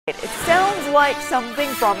It sounds like something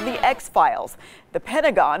from the X-Files. The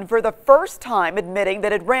Pentagon, for the first time, admitting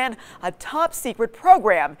that it ran a top-secret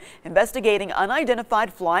program investigating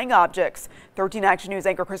unidentified flying objects. 13 Action News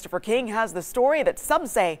anchor Christopher King has the story that some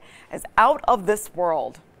say is out of this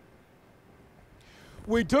world.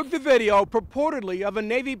 We took the video purportedly of a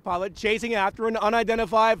Navy pilot chasing after an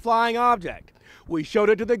unidentified flying object. We showed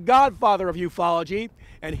it to the godfather of ufology,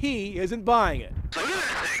 and he isn't buying it.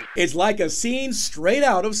 It's like a scene straight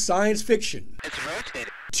out of science fiction.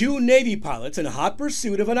 Two Navy pilots in hot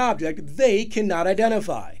pursuit of an object they cannot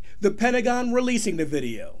identify. The Pentagon releasing the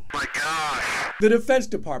video. My gosh. The Defense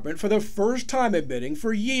Department, for the first time, admitting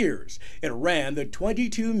for years it ran the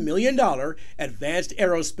 $22 million Advanced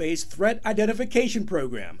Aerospace Threat Identification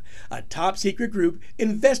Program, a top-secret group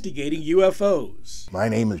investigating UFOs. My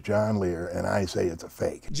name is John Lear, and I say it's a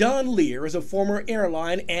fake. John Lear is a former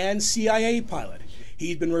airline and CIA pilot.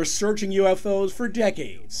 He's been researching UFOs for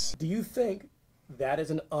decades. Do you think that is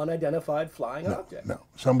an unidentified flying object? No,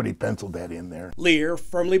 somebody penciled that in there. Lear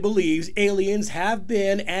firmly believes aliens have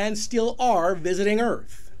been and still are visiting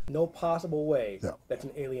Earth. No possible way that's an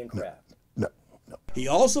alien craft. No. He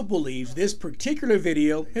also believes this particular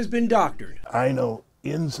video has been doctored. I know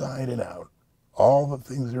inside and out all the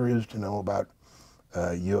things there is to know about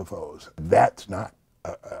UFOs. That's not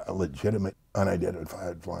a legitimate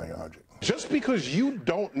unidentified flying object. Just because you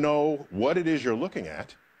don't know what it is you're looking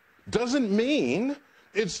at doesn't mean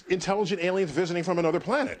it's intelligent aliens visiting from another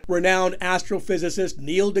planet. Renowned astrophysicist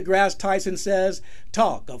Neil deGrasse Tyson says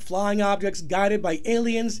talk of flying objects guided by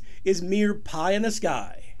aliens is mere pie in the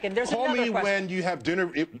sky. Call me when you have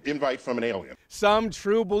dinner invite from an alien. Some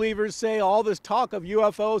true believers say all this talk of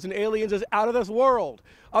UFOs and aliens is out of this world.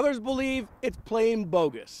 Others believe it's plain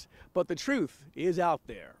bogus. But the truth is out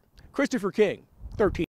there. Christopher King, 13.